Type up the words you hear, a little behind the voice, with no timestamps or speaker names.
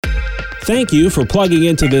Thank you for plugging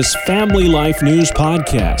into this Family Life News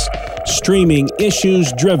podcast, streaming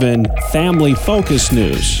issues-driven, family-focused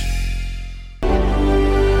news.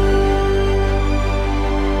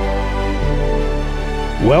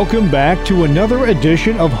 Welcome back to another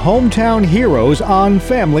edition of Hometown Heroes on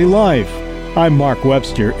Family Life. I'm Mark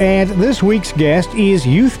Webster, and this week's guest is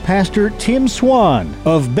Youth Pastor Tim Swan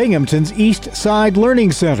of Binghamton's East Side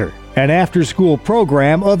Learning Center, an after-school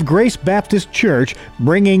program of Grace Baptist Church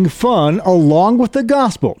bringing fun along with the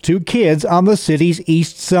gospel to kids on the city's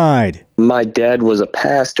east side. My dad was a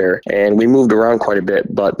pastor, and we moved around quite a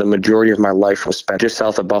bit, but the majority of my life was spent just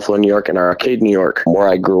south of Buffalo, New York, in Arcade, New York, where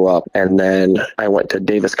I grew up. And then I went to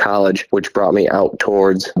Davis College, which brought me out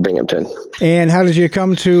towards Binghamton. And how did you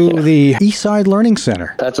come to the East Side Learning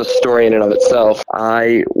Center? That's a story in and of itself.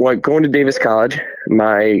 I went going to Davis College.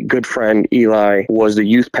 My good friend Eli was the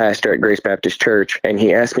youth pastor at Grace Baptist Church, and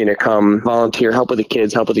he asked me to come volunteer, help with the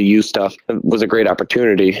kids, help with the youth stuff. It was a great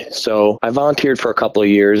opportunity. So I volunteered for a couple of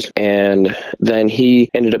years, and then he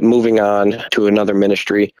ended up moving on to another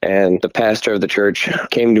ministry, and the pastor of the church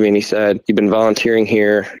came to me and he said, "You've been volunteering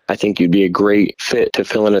here. I think you'd be a great fit to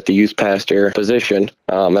fill in at the youth pastor position."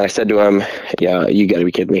 And I said to him, "Yeah, you got to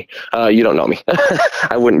be kidding me. You don't know me.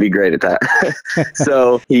 I wouldn't be great at that."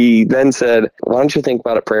 So he then said, "Why don't you think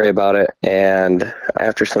about it, pray about it?" And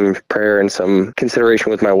after some prayer and some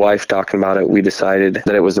consideration with my wife talking about it, we decided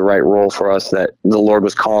that it was the right role for us, that the Lord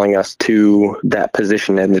was calling us to that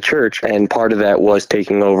position in the church. And part of that was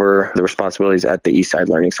taking over the responsibilities at the East Side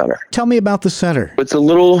Learning Center. Tell me about the center. It's a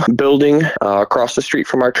little building across the street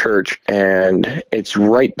from our church, and it's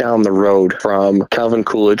right down the road from Calvin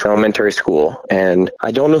Coolidge Elementary School. And I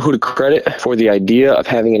don't know who to credit for the idea of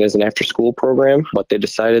having it as an after-school program, but they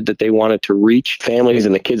decided that they wanted to reach families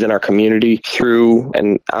and the kids in our community through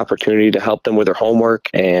an opportunity to help them with their homework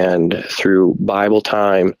and through Bible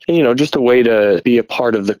time. And, just a way to be a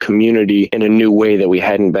part of the community in a new way that we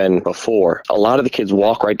hadn't been before. A lot of the kids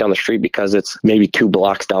walk right down the street because it's maybe 2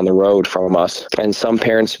 blocks down the road from us. And some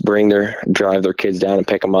parents drive their kids down and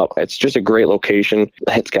pick them up. It's just a great location.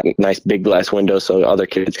 It's got nice big glass windows so other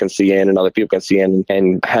kids can see in and other people can see in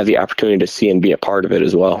and have the opportunity to see and be a part of it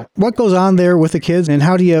as well. What goes on there with the kids, and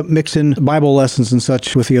how do you mix in Bible lessons and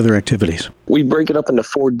such with the other activities? We break it up into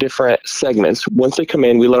 4 different segments. Once they come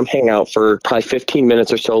in, we let them hang out for probably 15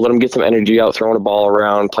 minutes or so, let them get some energy out, throwing a ball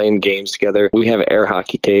around, playing games together. We have an air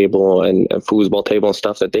hockey table and a foosball table and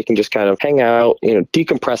stuff that they can just kind of hang out,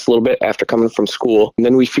 decompress a little bit after coming from school. And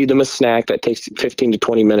then we feed them a snack that takes 15 to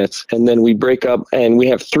 20 minutes. And then we break up and we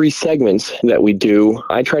have 3 segments that we do.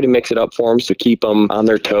 I try to mix it up for them to keep them on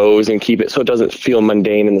their toes and keep it so it doesn't feel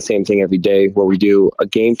mundane and the same thing every day, where we do a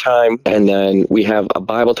game time and then we have a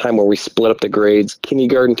Bible time where we split up the grades.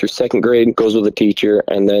 Kindergarten through 2nd grade goes with a teacher,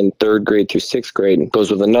 and then 3rd grade through 6th grade goes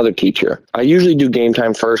with another teacher. I usually do game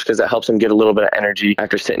time first because it helps them get a little bit of energy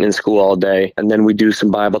after sitting in school all day. And then we do some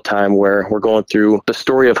Bible time where we're going through the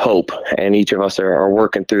story of hope, and each of us are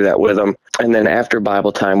working through that with them. And then after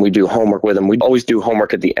Bible time, we do homework with them. We always do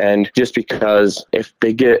homework at the end, just because if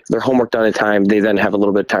they get their homework done in time, they then have a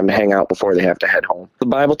little bit of time to hang out before they have to head home. The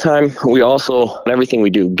Bible time, we also, everything we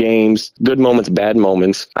do, games, good moments, bad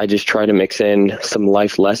moments, I just try to mix in some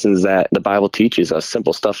life lessons that the Bible teaches us.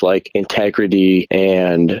 Simple stuff like integrity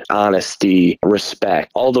and honesty, respect,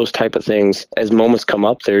 all those type of things. As moments come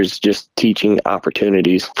up, there's just teaching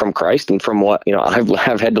opportunities from Christ and from what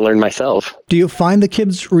I've had to learn myself. Do you find the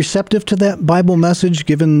kids receptive to that Bible message,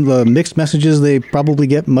 given the mixed messages they probably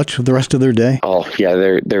get much of the rest of their day? Oh, yeah,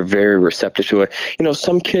 they're very receptive to it.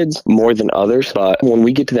 Some kids more than others, but when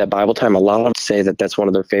we get to that Bible time, a lot of them say that that's one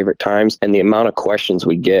of their favorite times, and the amount of questions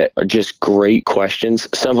we get are just great questions.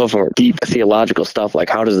 Some of them are deep theological stuff, like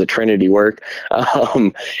how does the Trinity work?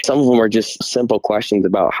 Some of them are just simple questions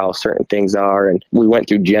about how certain things are, and we went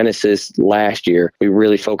through Genesis last year. We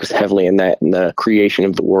really focused heavily in that, in the creation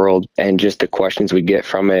of the world, and just the questions we get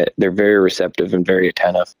from it. They're very receptive and very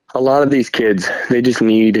attentive. A lot of these kids, they just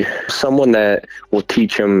need someone that will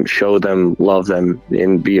teach them, show them, love them,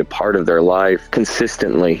 and be a part of their life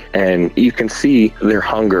consistently. And you can see their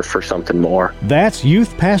hunger for something more. That's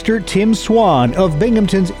Youth Pastor Tim Swan of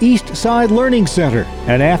Binghamton's East Side Learning Center,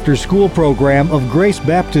 an after-school program of Grace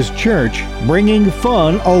Baptist Church, bringing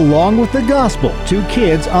fun along with the gospel to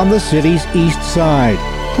kids on the city's east side.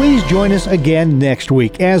 Please join us again next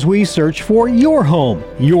week as we search for your home,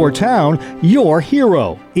 your town, your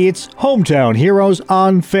hero. It's Hometown Heroes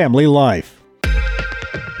on Family Life.